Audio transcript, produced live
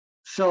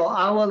So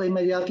I will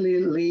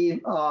immediately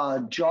leave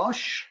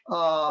Josh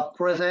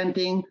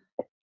presenting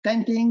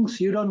 10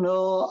 things you don't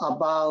know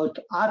about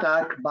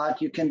ATAK,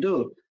 but you can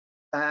do.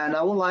 And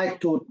I would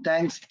like to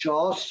thank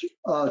Josh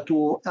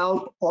to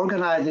help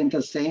organizing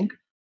this thing.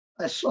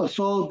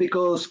 Also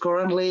because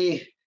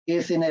currently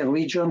he's in a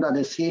region that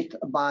is hit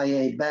by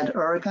a bad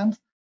hurricane,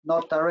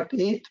 not direct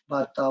hit,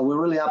 but we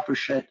really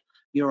appreciate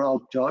your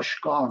help, Josh.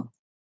 Go on.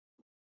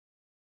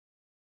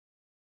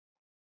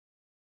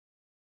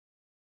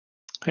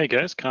 Hey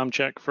guys, comm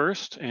check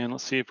first, and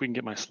let's see if we can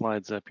get my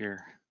slides up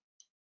here.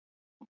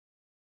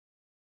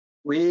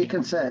 We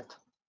can set.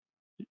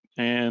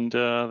 And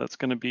that's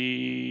going to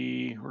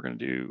be, we're going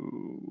to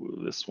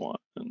do this one.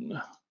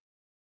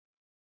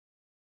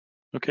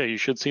 Okay, you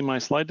should see my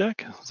slide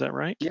deck. Is that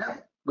right? Yeah,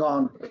 go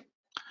on.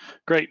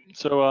 Great.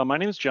 So my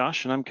name is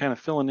Josh, and I'm kind of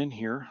filling in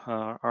here.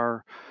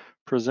 Our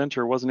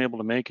presenter wasn't able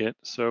to make it,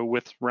 so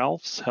with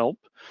Ralph's help,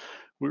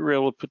 we were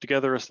able to put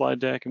together a slide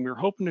deck, and we were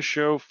hoping to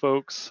show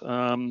folks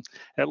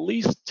at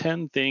least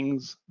 10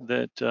 things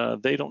that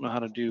they don't know how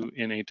to do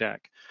in ATAK.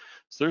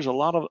 So there's a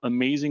lot of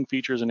amazing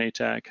features in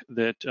ATAK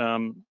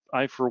that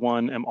I, for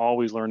one, am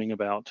always learning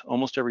about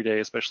almost every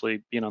day,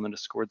 especially being on the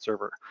Discord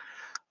server.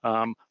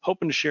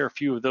 Hoping to share a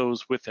few of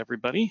those with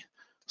everybody.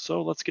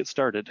 So let's get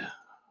started.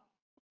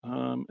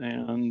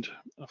 And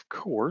of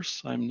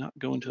course, I'm not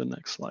going to the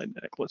next slide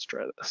deck. Let's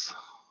try this.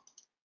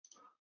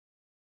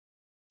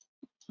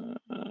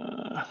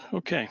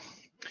 Okay,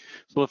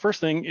 so the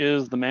first thing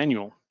is the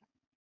manual.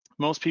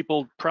 Most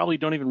people probably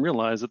don't even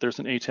realize that there's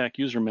an ATAK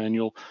user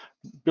manual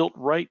built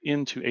right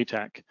into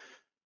ATAK.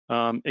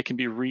 It can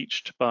be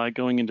reached by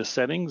going into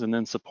settings and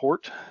then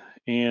support,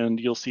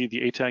 and you'll see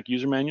the ATAK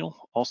user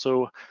manual.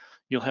 Also,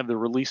 you'll have the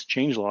release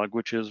changelog,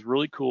 which is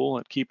really cool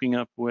at keeping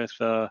up with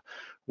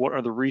what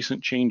are the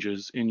recent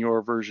changes in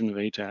your version of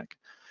ATAK.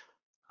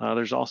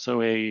 There's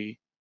also a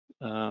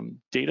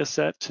data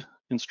set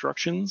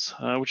instructions,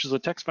 which is a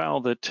text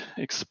file that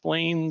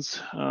explains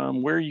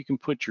where you can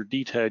put your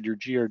DTED, your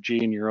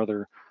GRG, and your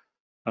other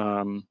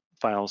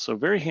files. So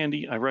very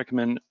handy. I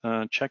recommend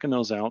checking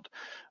those out.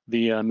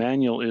 The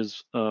manual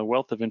is a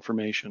wealth of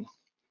information.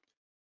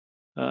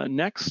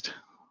 Next,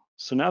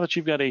 so now that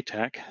you've got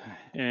ATAK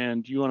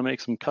and you want to make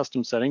some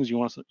custom settings, you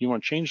want to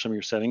change some of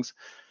your settings,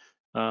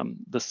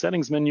 the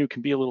settings menu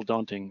can be a little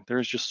daunting.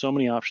 There's just so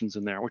many options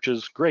in there, which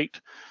is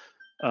great,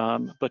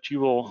 but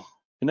you will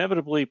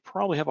inevitably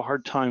probably have a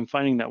hard time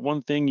finding that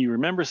one thing you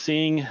remember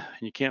seeing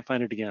and you can't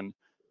find it again.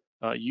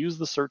 Use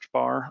the search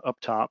bar up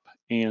top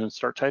and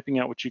start typing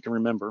out what you can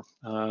remember.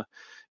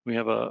 We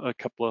have a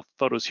couple of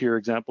photos here,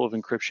 example of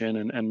encryption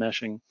and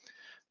meshing,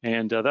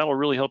 and that'll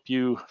really help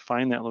you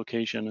find that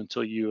location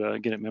until you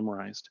get it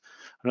memorized.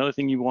 Another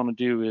thing you want to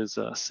do is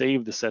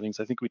save the settings.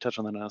 I think we touch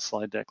on that on a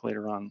slide deck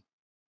later on,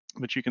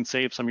 but you can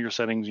save some of your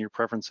settings and your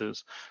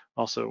preferences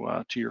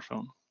also to your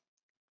phone.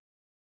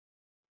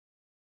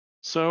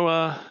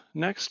 So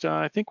next,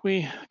 I think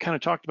we kind of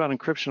talked about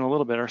encryption a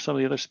little bit, or some of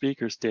the other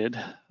speakers did.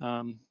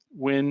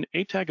 When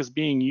ATAK is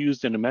being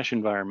used in a mesh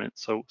environment,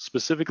 so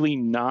specifically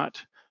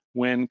not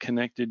when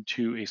connected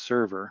to a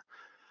server,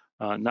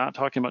 not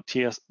talking about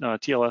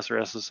TLS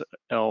or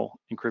SSL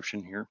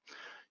encryption here,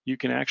 you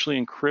can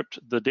actually encrypt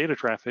the data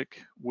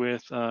traffic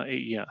with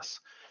AES.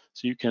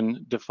 So you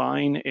can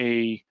define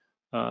a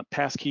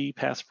passkey,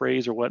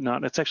 passphrase, or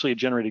whatnot. It's actually a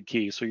generated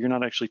key, so you're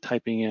not actually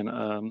typing in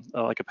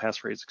like a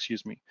passphrase,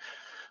 excuse me.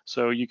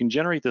 So you can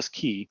generate this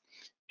key,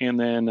 and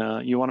then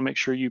you want to make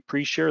sure you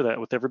pre-share that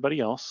with everybody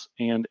else,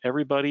 and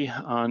everybody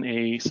on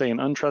a, say, an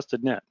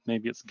untrusted net.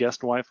 Maybe it's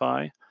guest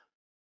Wi-Fi,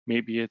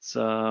 maybe it's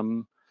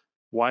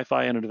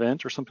Wi-Fi in an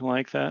event or something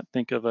like that.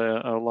 Think of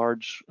a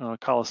large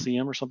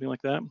coliseum or something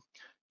like that.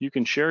 You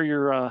can share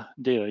your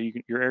data,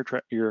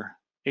 your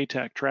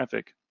ATAK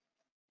traffic,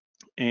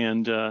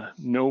 and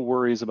no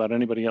worries about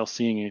anybody else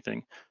seeing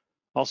anything.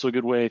 Also a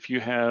good way if you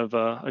have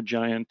a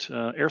giant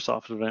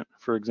airsoft event,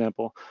 for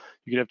example,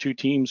 you could have two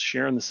teams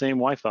sharing the same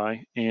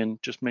Wi-Fi,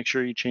 and just make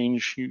sure you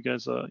change, you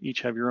guys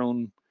each have your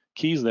own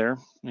keys there,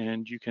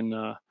 and you can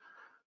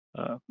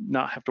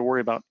not have to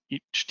worry about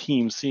each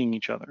team seeing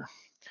each other.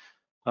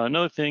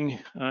 Another thing,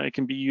 it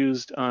can be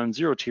used on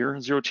zero tier.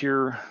 Zero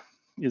tier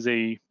is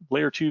a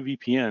layer 2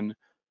 VPN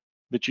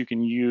that you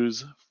can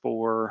use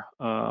for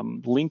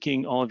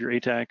linking all of your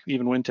ATAK,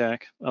 even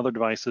WinTAK, other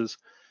devices,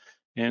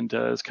 and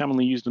is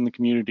commonly used in the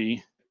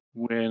community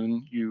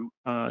when you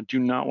do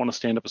not want to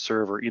stand up a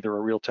server, either a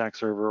real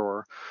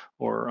TAKServer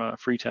or a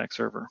free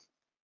TAKServer.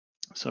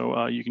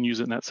 So you can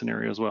use it in that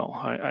scenario as well.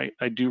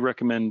 I do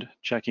recommend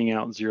checking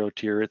out zero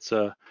tier. It's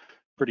a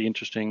pretty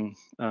interesting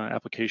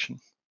application.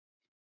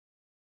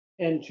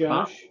 And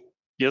Josh,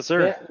 yes,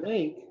 sir. That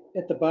link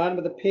at the bottom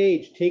of the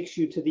page takes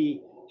you to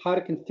the how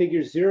to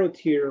configure zero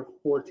tier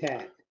for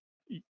TAK.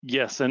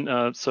 Yes,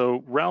 and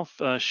so Ralph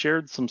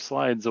shared some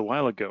slides a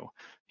while ago.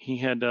 He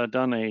had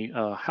done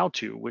a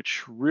how-to,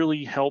 which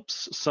really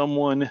helps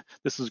someone.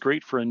 This is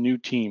great for a new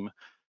team.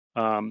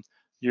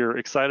 You're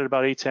excited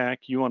about ATAK.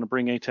 You want to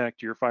bring ATAK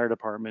to your fire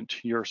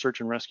department, your search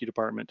and rescue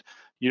department.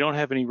 You don't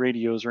have any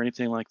radios or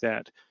anything like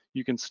that.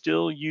 you can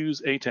still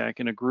use ATAK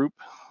in a group,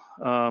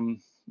 in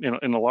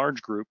a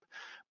large group,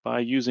 by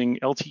using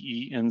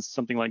LTE and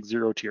something like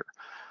zero tier.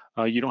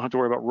 You don't have to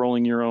worry about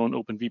rolling your own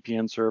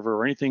OpenVPN server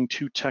or anything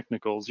too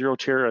technical. Zero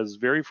tier is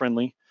very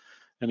friendly.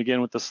 And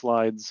again, with the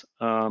slides,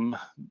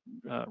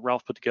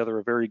 Ralph put together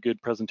a very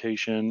good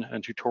presentation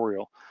and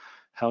tutorial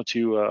how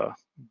to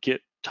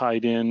get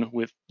tied in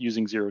with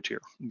using zero tier.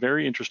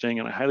 Very interesting,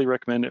 and I highly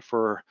recommend it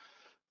for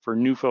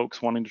new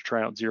folks wanting to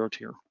try out zero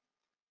tier.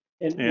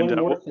 And one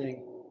more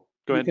thing,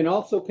 go ahead. You can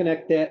also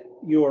connect that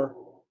your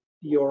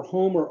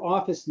home or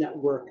office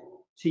network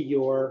to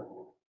your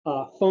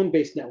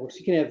phone-based network. So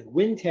you can have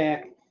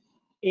WinTAK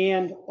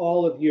and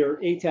all of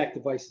your ATAK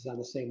devices on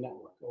the same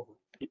network. Over.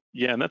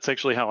 Yeah, and that's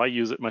actually how I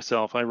use it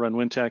myself. I run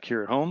WinTAK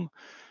here at home,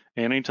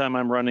 and anytime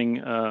I'm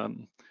running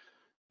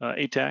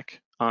ATAK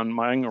on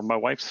mine or my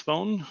wife's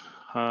phone,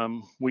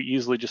 we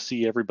easily just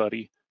see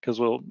everybody because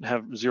we'll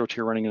have zero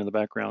tier running in the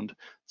background.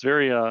 It's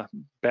very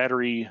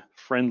battery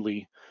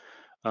friendly,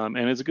 and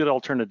it's a good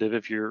alternative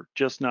if you're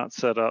just not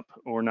set up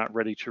or not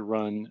ready to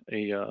run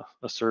a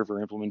server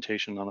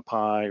implementation on a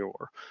Pi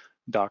or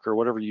Docker,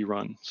 whatever you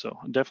run. So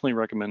I definitely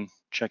recommend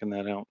checking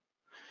that out.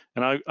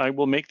 And I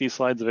will make these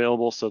slides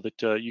available so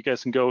that you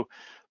guys can go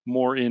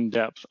more in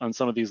depth on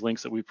some of these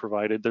links that we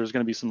provided. There's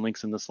going to be some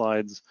links in the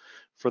slides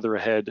further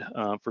ahead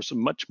for some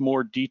much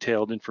more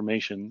detailed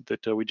information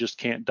that we just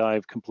can't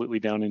dive completely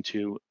down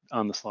into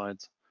on the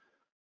slides.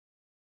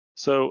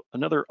 So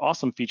another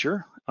awesome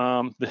feature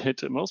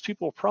that most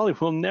people probably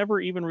will never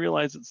even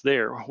realize it's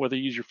there, whether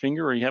you use your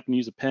finger or you happen to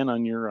use a pen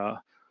on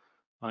your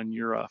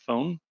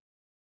phone.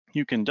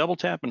 You can double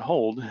tap and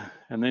hold,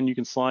 and then you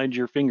can slide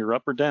your finger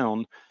up or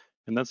down,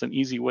 and that's an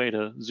easy way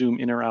to zoom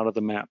in or out of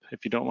the map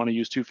if you don't want to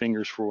use two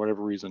fingers for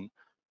whatever reason.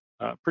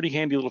 Pretty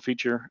handy little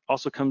feature.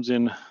 Also comes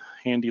in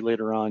handy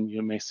later on,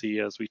 you may see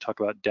as we talk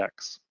about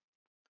decks.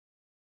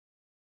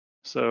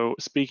 So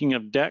speaking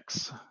of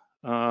decks,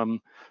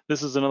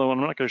 this is another one.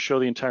 I'm not going to show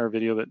the entire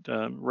video,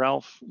 but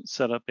Ralph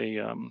set up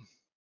a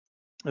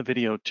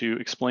video to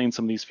explain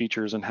some of these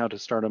features and how to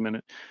start them,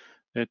 and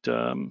it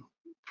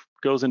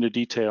goes into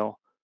detail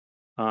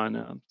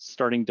on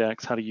starting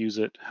decks, how to use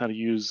it, how to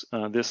use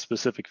this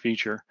specific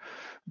feature.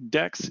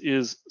 Decks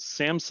is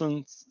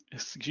Samsung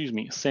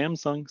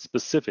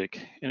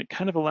specific, and it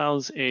kind of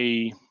allows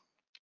a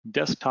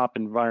desktop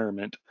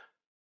environment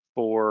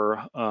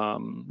for,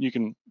 you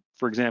can,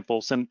 for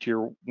example, send it to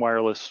your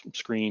wireless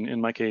screen. In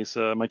my case,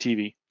 my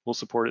TV will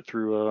support it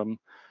through,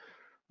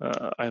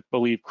 I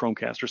believe,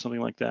 Chromecast or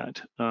something like that.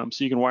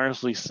 So you can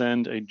wirelessly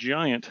send a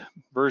giant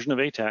version of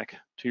ATAK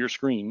to your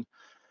screen,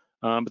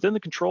 but then the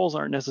controls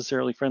aren't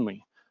necessarily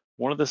friendly.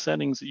 One of the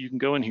settings that you can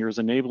go in here is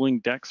enabling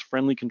decks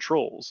friendly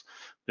controls.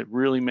 That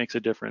really makes a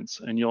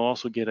difference. And you'll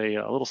also get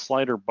a little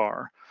slider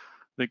bar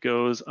that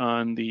goes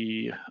on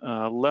the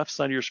left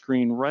side of your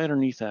screen, right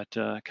underneath that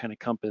kind of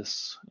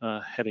compass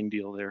heading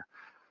deal there.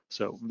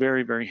 So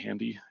very, very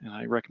handy, and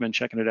I recommend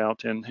checking it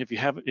out. And if you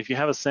have a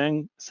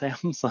Samsung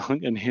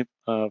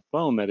and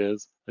phone, that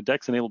is a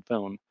DeX-enabled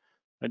phone,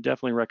 I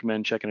definitely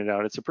recommend checking it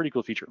out. It's a pretty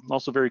cool feature.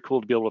 Also very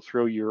cool to be able to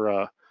throw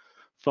your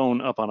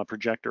phone up on a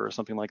projector or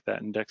something like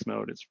that in DeX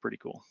mode. It's pretty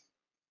cool.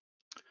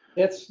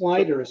 That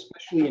slider,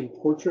 especially in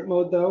portrait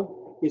mode,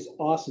 though, is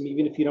awesome,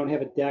 even if you don't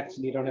have a DeX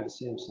and you don't have a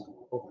Samsung.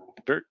 Over.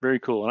 Very, very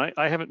cool. And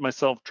I haven't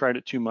myself tried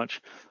it too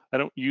much. I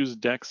don't use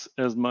DeX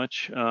as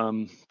much,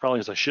 probably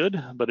as I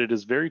should, but it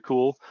is very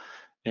cool.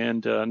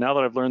 And now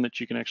that I've learned that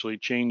you can actually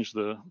change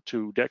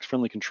to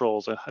DeX-friendly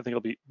controls, I think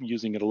I'll be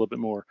using it a little bit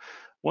more.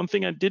 One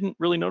thing I didn't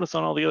really notice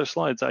on all the other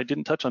slides, I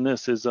didn't touch on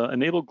this, is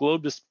enable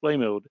globe display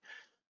mode.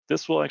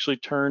 This will actually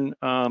turn,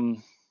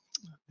 in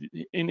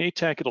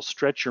ATAK, it'll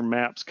stretch your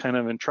maps kind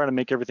of and try to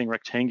make everything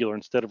rectangular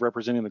instead of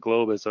representing the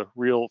globe as a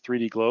real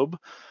 3D globe.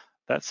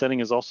 That setting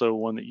is also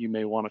one that you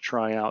may want to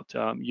try out.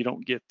 You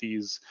don't get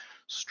these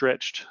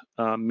stretched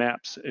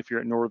maps if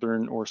you're at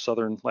northern or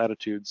southern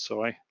latitudes,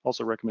 so I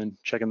also recommend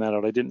checking that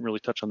out. I didn't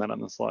really touch on that on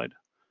the slide.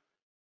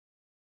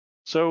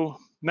 So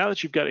now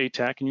that you've got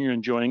ATAK and you're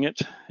enjoying it,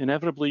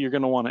 inevitably you're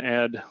going to want to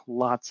add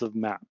lots of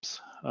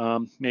maps.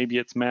 Maybe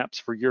it's maps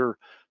for your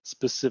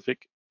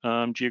specific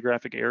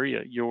geographic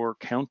area, your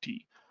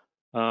county.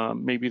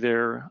 Maybe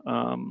they're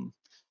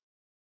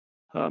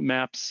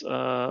maps,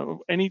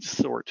 any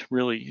sort,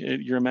 really.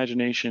 Your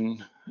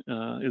imagination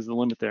is the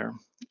limit there.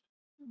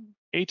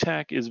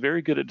 ATAK is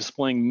very good at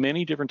displaying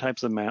many different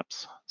types of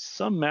maps.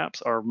 Some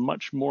maps are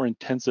much more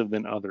intensive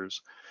than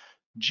others.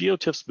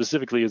 GeoTIFF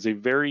specifically is a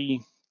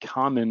very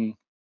common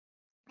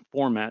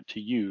format to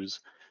use,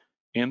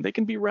 and they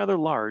can be rather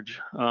large,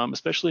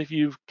 especially if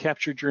you've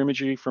captured your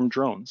imagery from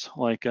drones,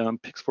 like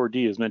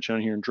Pix4D is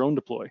mentioned here in Drone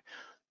Deploy.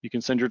 You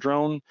can send your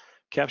drone,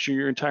 capture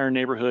your entire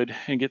neighborhood,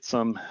 and get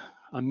some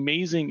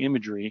amazing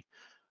imagery,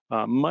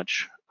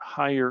 much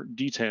higher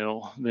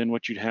detail than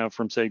what you'd have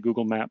from, say,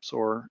 Google Maps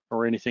or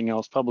anything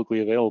else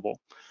publicly available.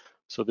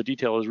 So the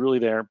detail is really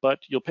there, but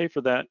you'll pay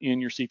for that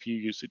in your CPU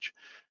usage.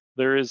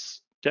 There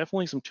is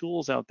definitely some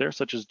tools out there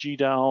such as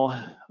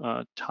GDAL,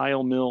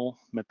 TileMill,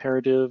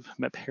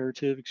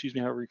 Maparative, excuse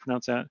me, however you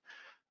pronounce that,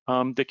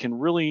 that can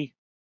really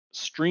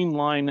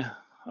streamline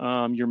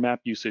your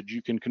map usage.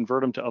 You can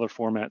convert them to other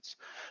formats,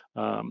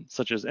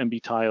 such as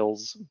MB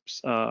tiles,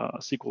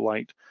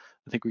 SQLite.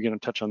 I think we're going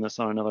to touch on this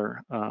on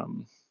another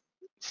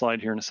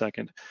slide here in a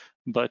second.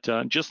 But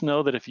just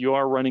know that if you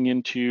are running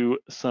into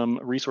some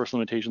resource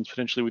limitations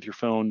potentially with your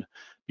phone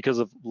because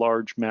of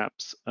large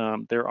maps,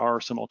 there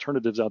are some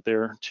alternatives out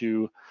there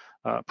to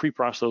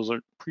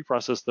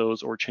pre-process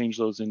those or change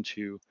those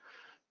into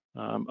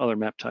other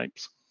map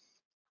types.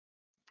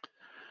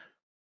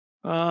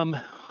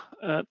 An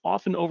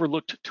often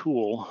overlooked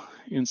tool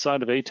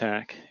inside of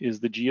ATAK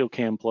is the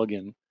GeoCam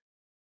plugin,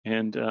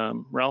 and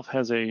Ralph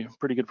has a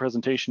pretty good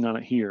presentation on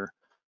it here.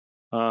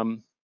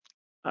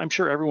 I'm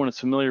sure everyone is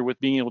familiar with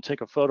being able to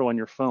take a photo on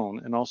your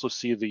phone and also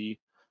see the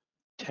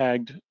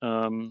tagged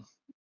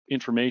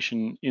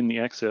information in the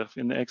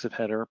EXIF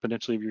header,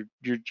 potentially of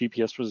your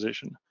GPS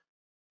position.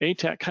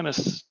 ATAK kind of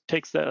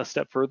takes that a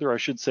step further. I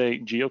should say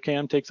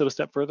GeoCam takes it a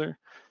step further, and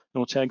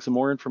we'll tag some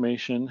more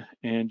information,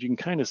 and you can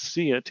kind of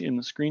see it in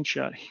the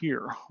screenshot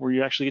here, where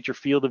you actually get your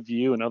field of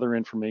view and other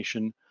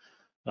information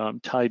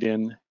tied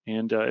in,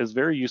 and is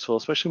very useful,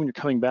 especially when you're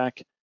coming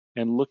back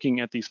and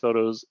looking at these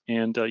photos,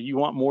 and you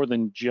want more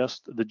than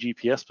just the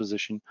GPS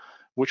position.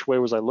 Which way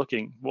was I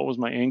looking? What was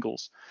my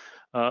angles?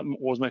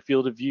 What was my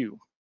field of view?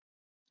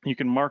 You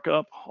can mark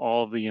up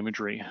all of the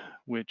imagery,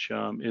 which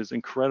is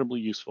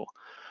incredibly useful.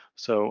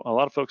 So a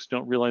lot of folks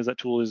don't realize that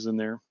tool is in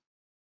there.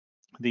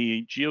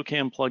 The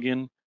GeoCam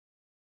plugin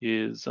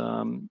is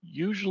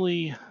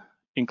usually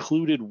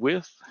included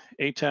with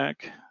ATAK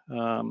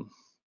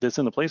that's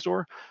in the Play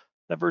Store.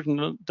 That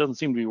version doesn't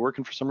seem to be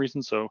working for some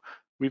reason, so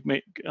we've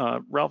made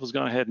Ralph has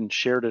gone ahead and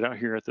shared it out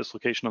here at this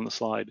location on the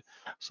slide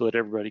so that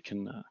everybody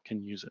can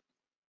use it.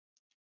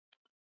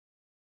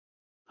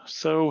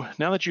 So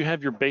now that you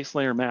have your base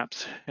layer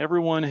maps,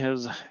 everyone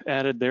has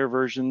added their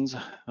versions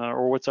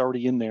or what's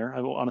already in there.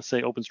 I want to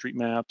say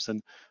OpenStreetMaps,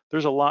 and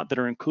there's a lot that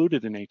are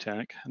included in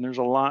ATAK, and there's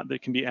a lot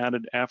that can be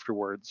added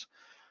afterwards.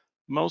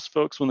 Most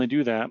folks, when they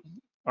do that,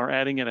 are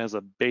adding it as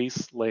a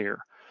base layer.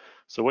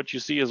 So what you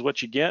see is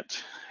what you get,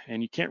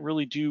 and you can't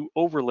really do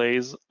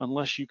overlays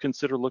unless you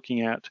consider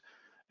looking at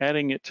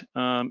adding it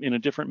in a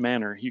different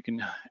manner. You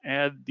can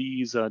add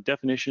these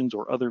definitions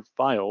or other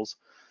files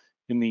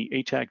in the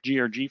ATAK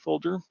GRG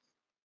folder,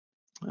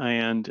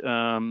 and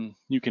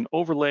you can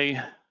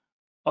overlay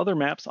other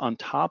maps on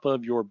top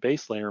of your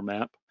base layer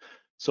map.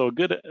 So a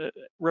good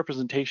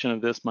representation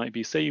of this might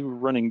be, say you're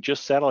running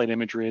just satellite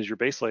imagery as your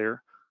base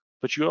layer,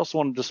 but you also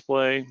want to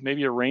display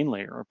maybe a rain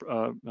layer,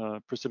 or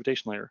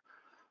precipitation layer,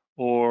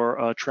 or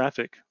a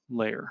traffic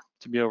layer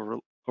to be able to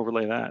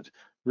overlay that.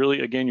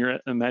 Really, again, your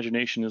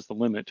imagination is the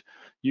limit.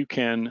 You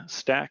can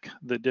stack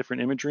the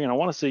different imagery, and I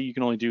want to say you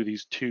can only do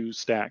these two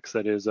stacks,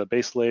 that is a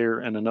base layer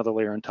and another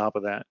layer on top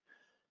of that.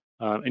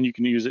 And you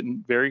can use it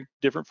in very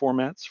different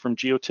formats, from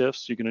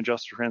GeoTIFFs, you can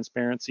adjust your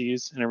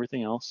transparencies and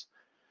everything else.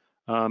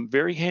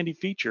 Very handy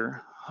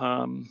feature,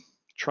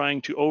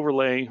 trying to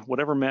overlay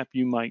whatever map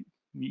you might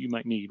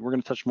need. We're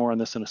going to touch more on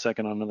this in a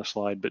second on another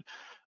slide, but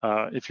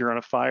if you're on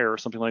a fire or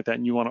something like that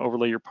and you want to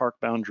overlay your park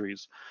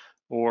boundaries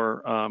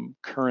or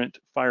current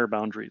fire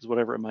boundaries,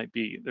 whatever it might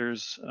be,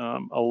 there's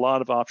a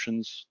lot of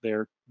options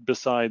there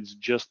besides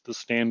just the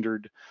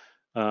standard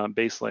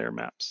base layer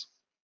maps.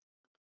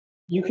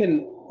 You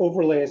can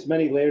overlay as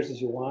many layers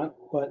as you want,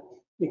 but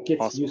it gets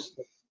Awesome.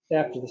 useless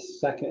after the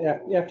second.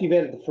 After you've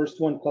added the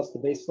first one plus the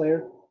base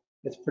layer,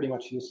 it's pretty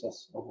much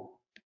useless.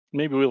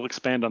 Maybe we'll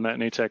expand on that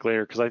in ATAK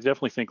later, because I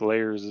definitely think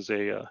layers is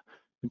a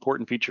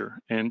important feature.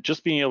 And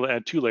just being able to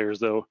add 2 layers,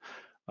 though,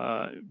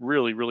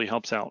 really, really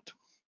helps out.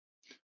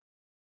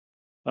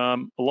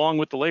 Along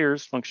with the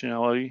layers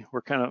functionality,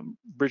 we're kind of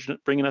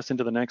bringing us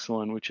into the next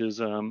one, which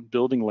is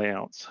building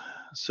layouts.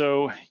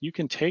 So you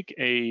can take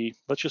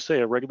let's just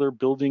say a regular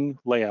building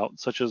layout,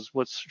 such as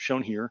what's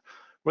shown here,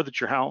 whether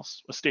it's your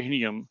house, a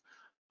stadium,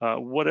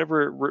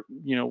 whatever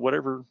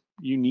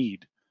you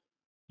need.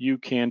 You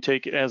can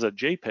take it as a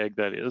JPEG,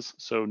 that is,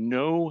 so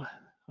no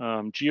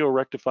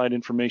geo-rectified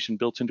information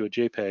built into a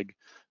JPEG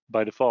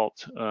by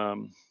default.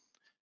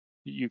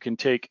 You can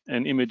take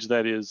an image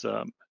that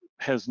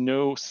has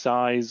no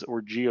size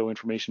or geo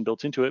information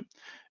built into it.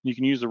 You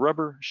can use the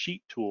rubber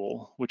sheet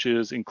tool, which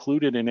is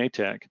included in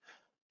ATAK,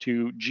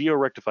 to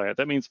geo-rectify it.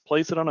 That means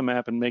place it on a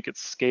map and make it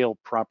scale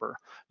proper.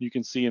 You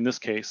can see in this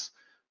case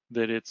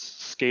that it's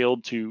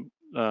scaled to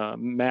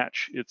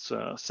match its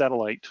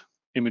satellite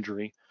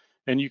imagery.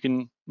 And you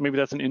can, maybe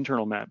that's an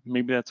internal map,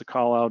 maybe that's a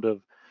call out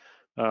of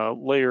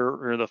layer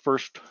or the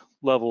first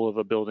level of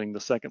a building, the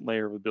second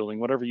layer of a building,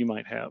 whatever you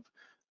might have.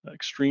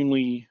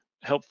 Extremely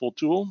helpful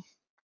tool.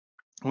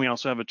 We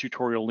also have a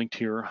tutorial linked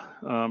here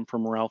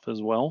from Ralph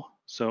as well.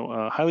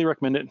 So highly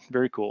recommend it,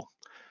 very cool.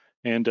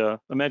 And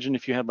imagine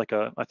if you had like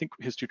I think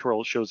his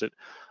tutorial shows it,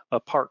 a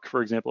park,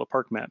 for example, a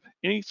park map.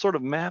 Any sort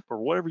of map or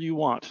whatever you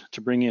want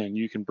to bring in,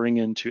 you can bring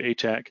into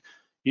ATAK,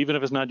 even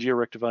if it's not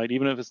geo-rectified,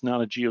 even if it's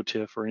not a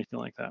GeoTIFF or anything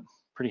like that.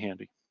 Pretty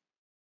handy.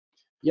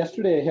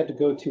 Yesterday, I had to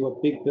go to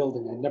a big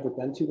building I'd never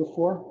been to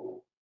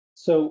before.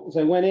 So as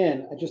I went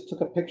in, I just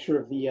took a picture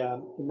of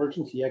the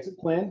emergency exit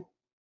plan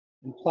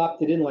and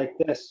plopped it in like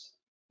this,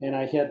 and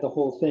I had the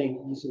whole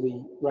thing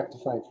easily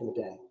rectified for the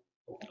day.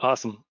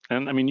 Awesome.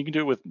 And I mean, you can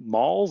do it with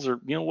malls or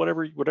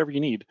whatever you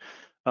need.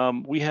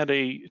 We had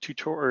a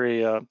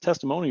tutorial, or a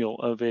testimonial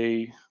of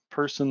a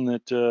person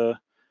that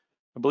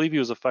I believe he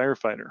was a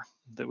firefighter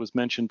that was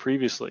mentioned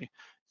previously.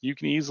 You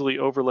can easily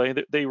overlay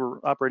that they were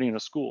operating in a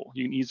school.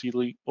 You can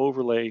easily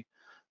overlay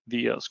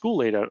the school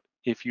layout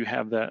if you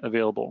have that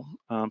available.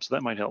 So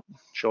that might help.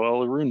 Show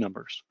all the room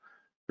numbers.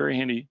 Very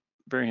handy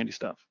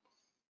stuff.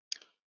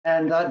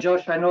 And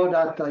Josh, I know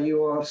that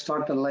you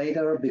started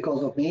later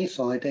because of me,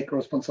 so I take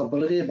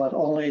responsibility, but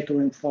only to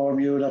inform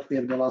you that we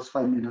have the last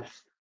 5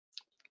 minutes.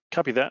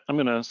 Copy that. I'm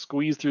going to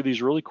squeeze through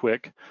these really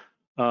quick.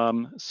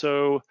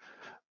 So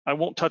I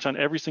won't touch on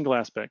every single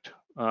aspect.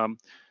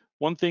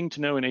 One thing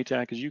to know in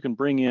ATAK is you can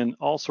bring in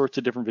all sorts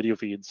of different video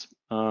feeds.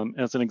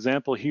 As an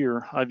example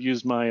here, I've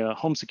used my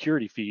home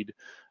security feed.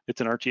 It's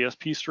an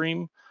RTSP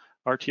stream.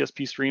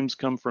 RTSP streams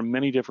come from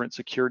many different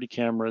security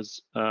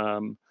cameras,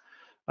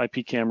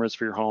 IP cameras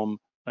for your home,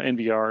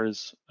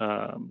 NVRs,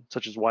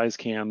 such as Wise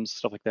cams,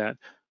 stuff like that.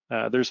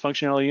 There's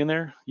functionality in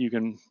there. You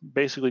can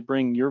basically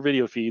bring your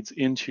video feeds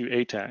into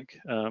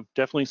ATAK.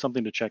 Definitely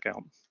something to check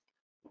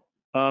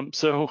out.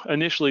 So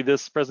initially,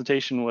 this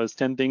presentation was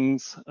 10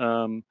 things.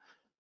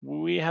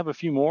 We have a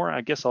few more.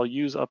 I guess I'll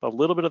use up a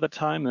little bit of the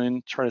time and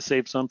then try to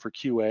save some for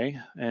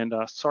QA. And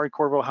sorry,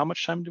 Corvo, how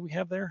much time do we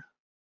have there?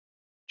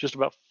 Just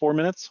about 4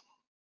 minutes?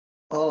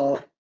 Oh,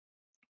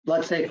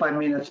 let's say 5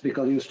 minutes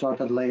because you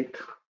started late.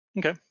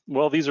 Okay.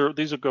 Well, these will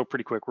go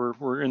pretty quick.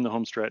 We're in the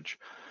home stretch.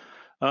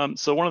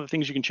 So one of the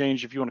things you can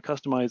change if you want to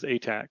customize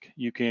ATAK,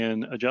 you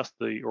can adjust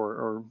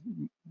or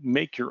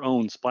make your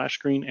own splash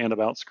screen and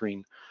about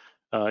screen.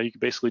 You can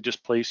basically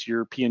just place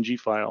your PNG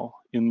file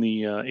in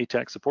the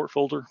ATAK support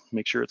folder,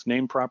 make sure it's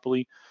named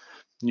properly,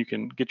 and you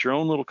can get your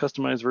own little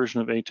customized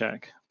version of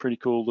ATAK. Pretty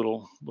cool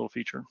little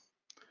feature.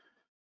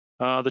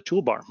 The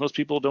toolbar. Most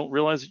people don't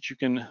realize that you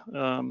can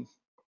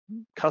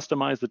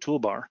customize the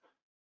toolbar.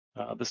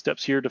 The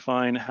steps here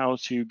define how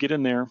to get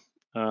in there,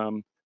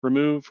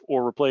 remove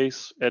or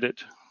replace,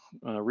 edit,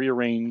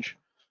 rearrange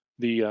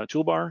the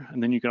toolbar,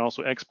 and then you can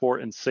also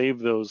export and save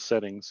those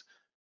settings.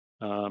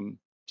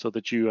 So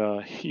that you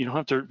don't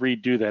have to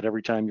redo that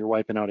every time you're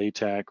wiping out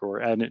ATAK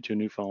or adding it to a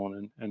new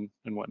phone and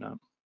whatnot.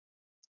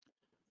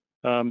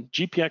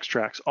 GPX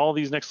tracks. All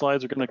these next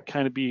slides are going to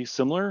kind of be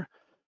similar.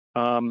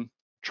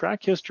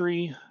 Track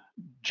history,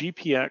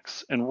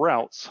 GPX, and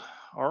routes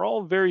are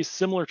all very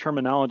similar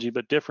terminology,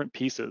 but different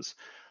pieces.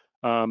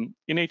 In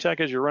ATAK,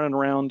 as you're running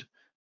around,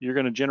 you're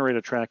going to generate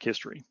a track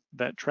history.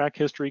 That track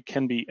history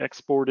can be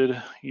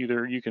exported.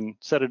 Either you can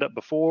set it up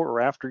before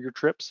or after your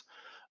trips.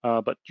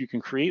 But you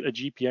can create a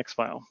GPX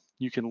file.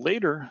 You can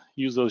later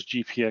use those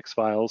GPX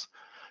files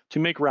to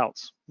make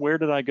routes. Where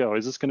did I go?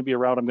 Is this going to be a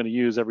route I'm going to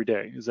use every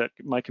day? Is that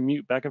my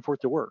commute back and forth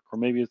to work? Or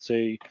maybe it's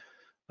a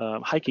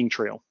hiking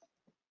trail.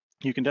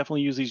 You can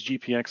definitely use these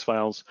GPX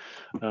files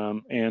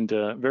and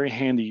very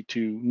handy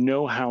to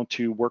know how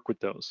to work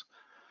with those.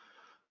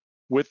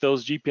 With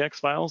those GPX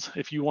files,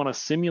 if you want to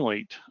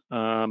simulate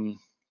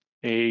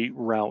a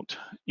route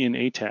in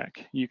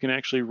ATAK, you can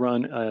actually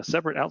run a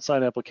separate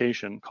outside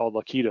application called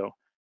Lakido.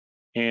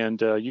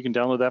 And you can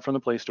download that from the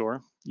Play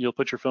Store. You'll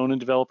put your phone in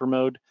developer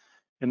mode,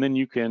 and then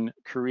you can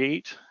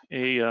create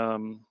a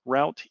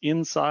route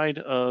inside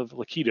of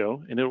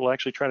Lakido, and it will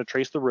actually try to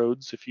trace the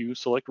roads if you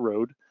select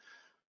road.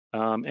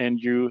 And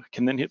you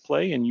can then hit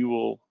play, and you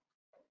will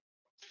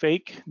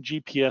fake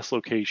GPS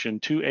location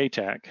to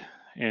ATAK,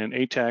 and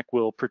ATAK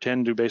will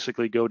pretend to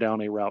basically go down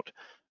a route.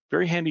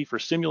 Very handy for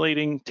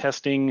simulating,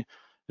 testing,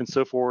 and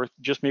so forth.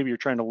 Just maybe you're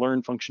trying to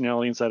learn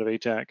functionality inside of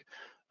ATAK.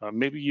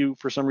 Maybe you,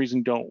 for some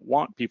reason, don't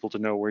want people to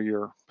know where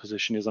your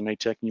position is on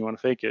ATAK and you want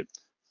to fake it.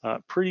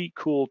 Pretty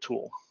cool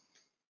tool.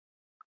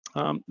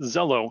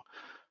 Zello,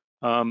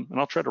 and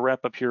I'll try to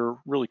wrap up here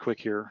really quick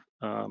here,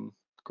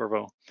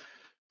 Corvo.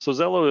 So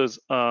Zello is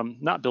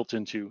not built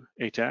into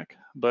ATAK,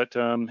 but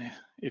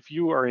if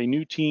you are a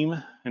new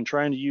team and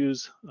trying to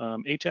use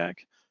ATAK,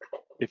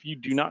 if you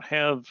do not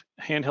have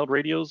handheld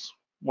radios,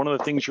 one of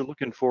the things you're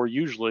looking for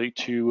usually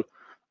to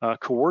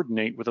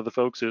coordinate with other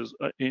folks is,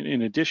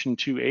 in addition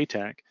to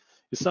ATAK,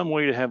 is some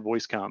way to have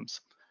voice comms.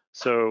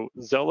 So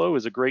Zello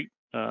is a great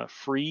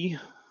free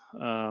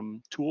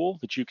tool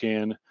that you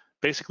can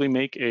basically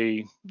make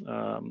a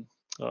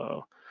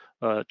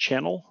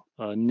channel,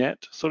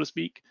 net, so to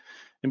speak,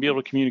 and be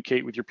able to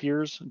communicate with your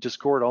peers.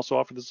 Discord also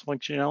offers this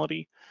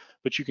functionality,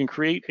 but you can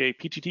create a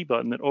PTT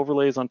button that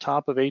overlays on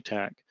top of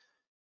ATAK,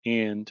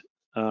 and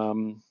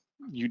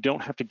you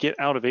don't have to get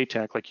out of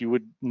ATAK like you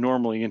would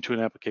normally into an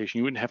application.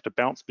 You wouldn't have to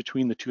bounce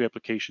between the two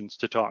applications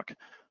to talk.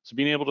 So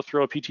being able to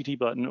throw a PTT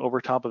button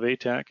over top of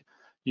ATAK,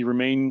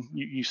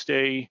 you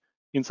stay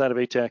inside of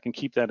ATAK and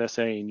keep that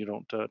SA, and you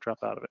don't drop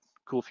out of it.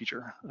 Cool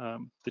feature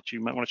that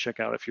you might want to check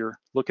out if you're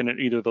looking at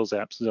either of those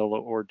apps,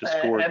 Zello or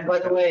Discord. And by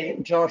the way,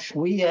 Josh,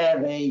 we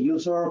have a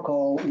user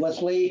called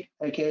Wesley,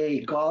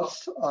 aka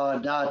Goss,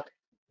 that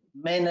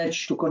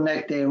managed to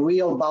connect a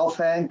real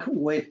Baofeng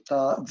with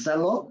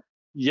Zello,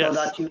 Yes.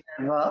 so that you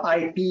have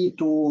IP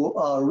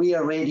to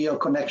real radio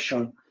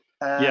connection.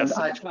 And yes.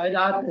 I tried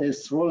that.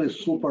 It's really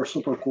super,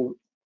 super cool.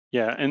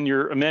 Yeah, and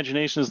your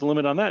imagination is the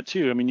limit on that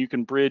too. I mean, you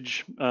can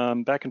bridge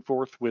back and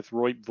forth with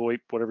ROIP, VoIP,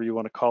 whatever you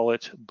want to call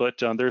it, but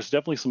there's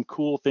definitely some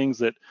cool things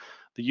that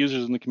the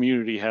users in the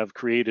community have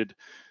created,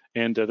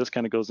 and this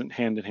kind of goes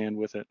hand in hand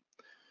with it.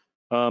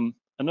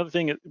 Another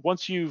thing,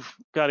 once you've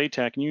got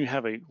ATAK and you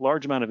have a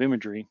large amount of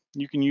imagery,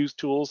 you can use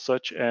tools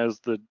such as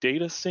the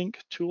data sync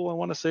tool, I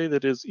want to say,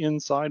 that is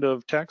inside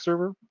of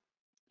TAKServer.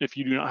 If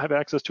you do not have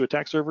access to a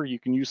TAKServer, you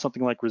can use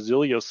something like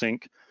Resilio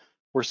Sync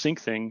or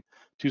SyncThing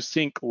to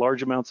sync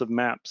large amounts of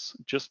maps,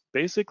 just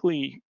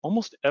basically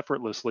almost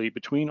effortlessly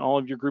between all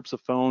of your groups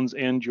of phones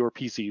and your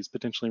PCs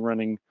potentially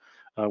running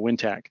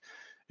WinTAK.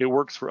 It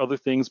works for other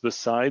things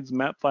besides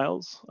map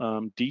files,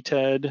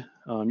 DTED.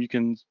 You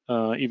can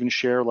even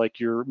share like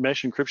your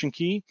mesh encryption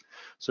key.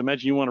 So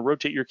imagine you want to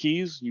rotate your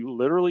keys. You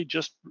literally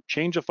just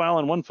change a file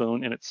on one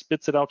phone and it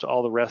spits it out to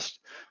all the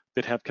rest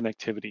that have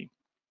connectivity.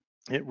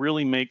 It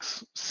really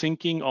makes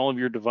syncing all of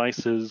your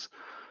devices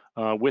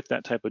with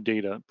that type of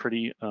data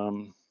pretty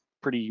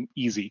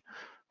easy.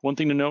 One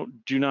thing to note,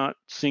 do not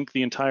sync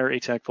the entire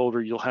ATAK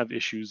folder. You'll have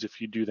issues if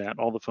you do that.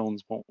 All the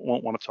phones won't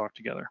want to talk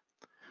together.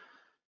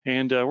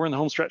 And we're in the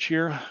home stretch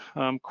here.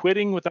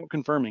 Quitting without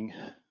confirming.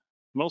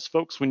 Most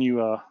folks, when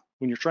you're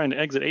trying to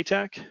exit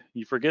ATAK,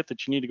 you forget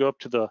that you need to go up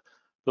to the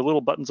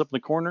little buttons up in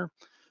the corner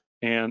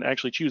and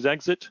actually choose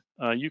exit.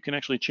 You can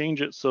actually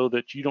change it so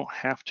that you don't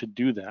have to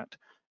do that,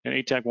 and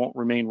ATAK won't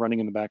remain running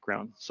in the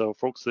background. So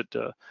folks that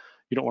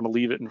you don't want to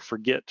leave it and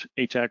forget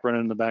ATAK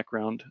running in the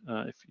background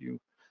if you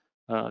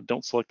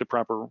don't select the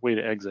proper way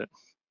to exit.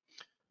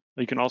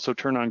 You can also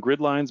turn on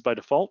grid lines by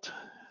default.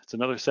 It's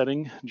another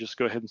setting. Just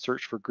go ahead and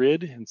search for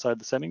grid inside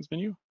the settings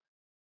menu.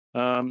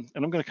 And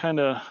I'm going to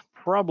kind of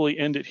probably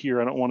end it here.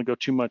 I don't want to go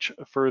too much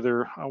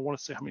further. I want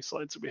to see how many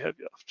slides that we have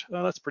left.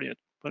 That's pretty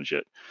much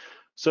it.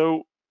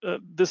 So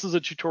this is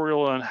a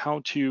tutorial on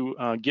how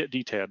to get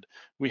DTED.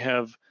 We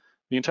have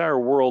the entire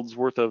world's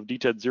worth of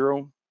DTED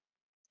 0.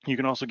 You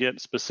can also get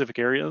specific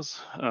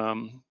areas.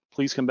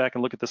 Please come back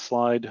and look at the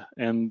slide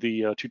and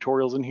the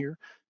tutorials in here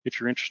if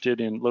you're interested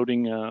in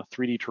loading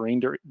 3D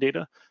terrain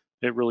data.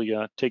 It really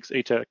takes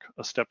ATAK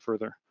a step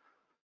further.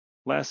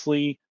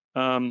 Lastly,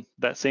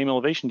 that same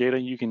elevation data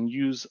you can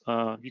use,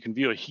 you can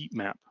view a heat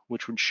map,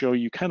 which would show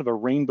you kind of a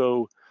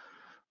rainbow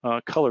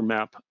color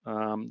map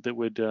that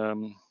would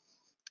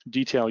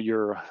detail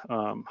your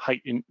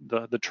height in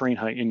the terrain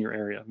height in your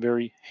area.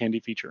 Very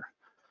handy feature.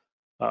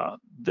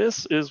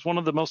 This is one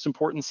of the most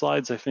important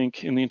slides, I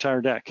think, in the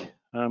entire deck.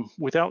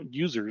 Without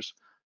users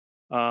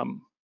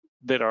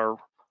that are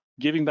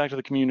giving back to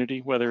the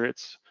community, whether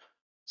it's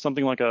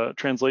something like a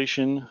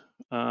translation,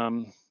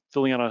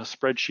 filling out a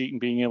spreadsheet and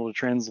being able to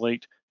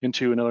translate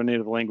into another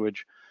native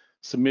language,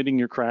 submitting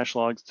your crash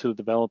logs to the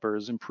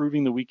developers,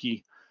 improving the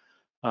wiki,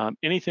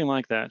 anything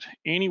like that.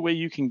 Any way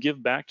you can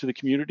give back to the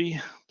community,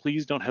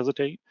 please don't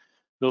hesitate.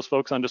 Those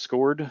folks on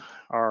Discord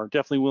are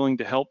definitely willing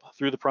to help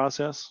through the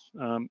process.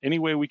 Any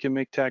way we can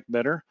make TAK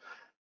better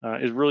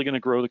is really going to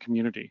grow the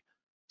community.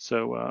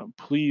 So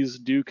please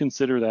do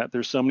consider that.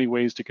 There's so many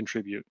ways to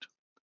contribute.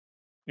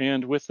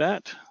 And with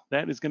that,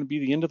 that is going to be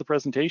the end of the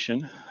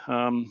presentation.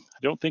 I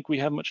don't think we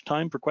have much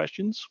time for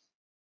questions.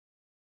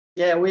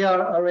 Yeah, we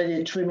are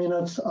already 3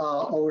 minutes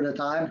over the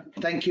time.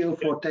 Thank you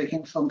for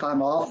taking some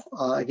time off.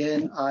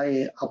 Again,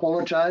 I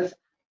apologize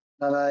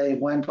that I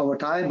went over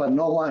time, but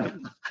no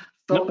one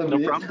stopped me.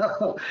 No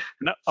problem.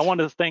 No, I want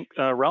to thank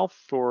Ralph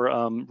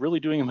for really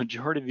doing a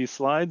majority of these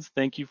slides.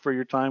 Thank you for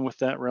your time with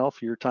that,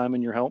 Ralph, your time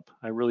and your help.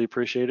 I really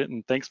appreciate it.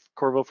 And thanks,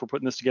 Corvo, for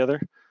putting this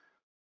together.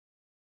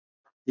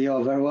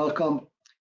 You're very welcome.